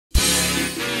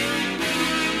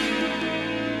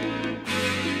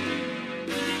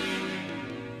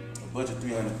budget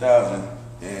 $300,000,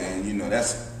 and you know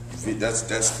that's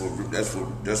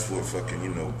for fucking, you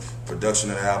know,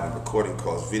 production of the album, recording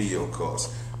costs, video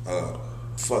costs,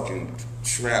 fucking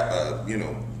trap, you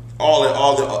know,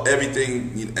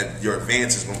 everything. Your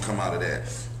advance is gonna come out of that.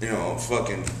 You know,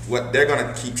 fucking what they're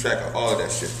gonna keep track of all of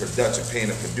that shit. Production, paying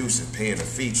the producers, paying the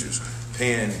features,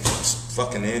 paying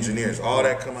fucking the engineers, all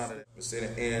that come out of that. But say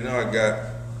the A&R got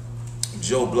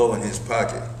Joe Blow in his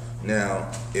pocket.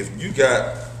 Now, if you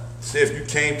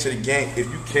came to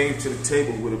the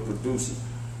table with a producer.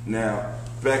 Now,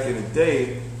 back in the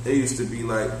day, they used to be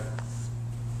like,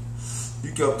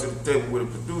 you go up to the table with a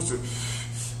producer,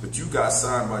 but you got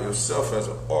signed by yourself as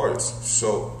an artist.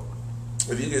 So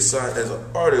if you get signed as an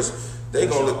artist, they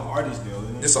gonna look. Artist deal,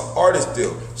 isn't it? It's an artist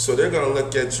deal. So they're gonna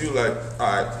look at you like,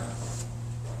 all right,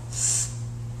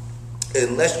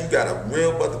 unless you got a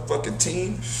real motherfucking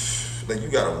team. Like, you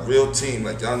got a real team,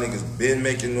 like y'all niggas been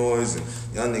making noise, and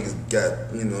y'all niggas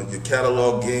got, you know, your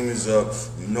catalog game is up,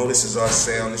 you know this is our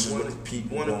sound, this is what the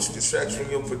people want to distract from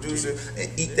your producer, and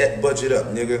eat that budget up,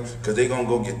 nigga, because they gonna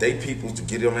go get their people to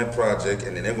get on that project,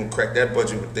 and then they're gonna crack that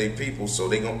budget with their people, so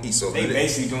they gonna eat. So they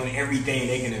basically doing everything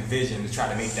they can envision to try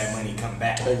to make that money come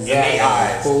back. Exactly. In their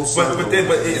eyes. But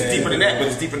it's deeper than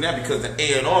that, because the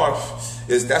A&R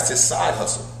that's his side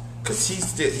hustle, because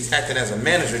he's acting as a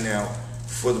manager now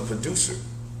for the producer,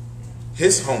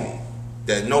 his homie,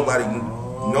 that nobody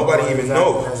even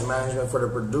knows. As management for the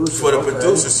producer. For the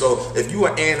producer. So if you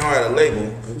an A&R at a label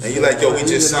and you like, yo, we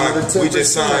just signed this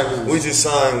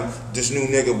new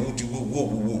nigga, woo woo woo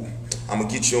woo woo. I'm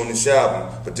gonna get you on this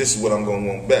album, but this is what I'm gonna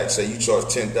want back. Say you charge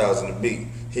 $10,000 a beat,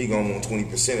 he gonna want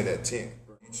 20% of that 10.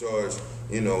 You charge,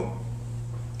 you know,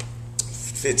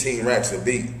 15 racks a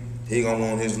beat, he gonna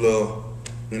want his little.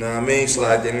 You know what I mean?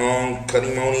 Slide them on, cut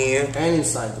him on in. And he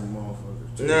signed the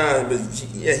motherfucker too. Nah, but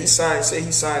yeah, he signed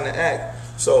the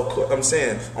act. So I'm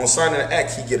saying, on signing the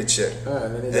act, he get a check.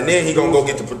 And then he gonna go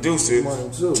get the producer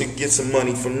to get some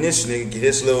money from this nigga, get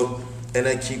his little, and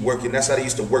they keep working. That's how they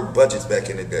used to work budgets back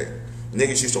in the day.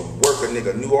 Niggas used to work a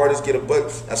nigga. New artists get a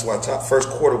budget. That's why first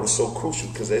quarter was so crucial,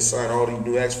 because they signed all these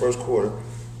new acts first quarter.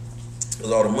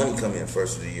 Because all the money come in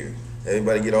first of the year.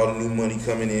 Everybody get all the new money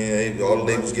coming in. All the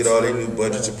labels get all their new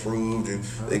budgets approved, and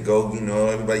they go, you know,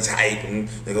 everybody's hype, and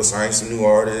they go sign some new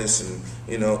artists, and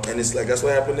you know, and it's like that's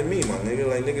what happened to me, my nigga.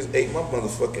 Like niggas ate my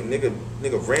motherfucking nigga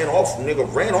ran off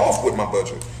with my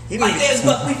budget. He didn't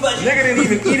nigga didn't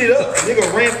even eat it up.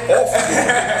 Nigga ran off with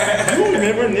it. You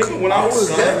remember, nigga, when I was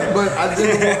signed? But I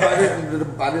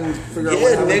didn't figure out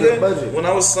what happened to the budget. When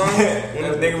I was signed, when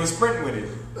the nigga was sprinting with it.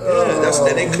 Yeah, that's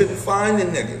that they couldn't find the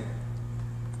nigga.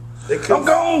 I'm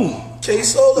gone. K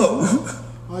Solo.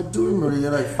 I do remember you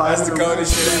like 500. That's the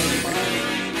coldest shit ever.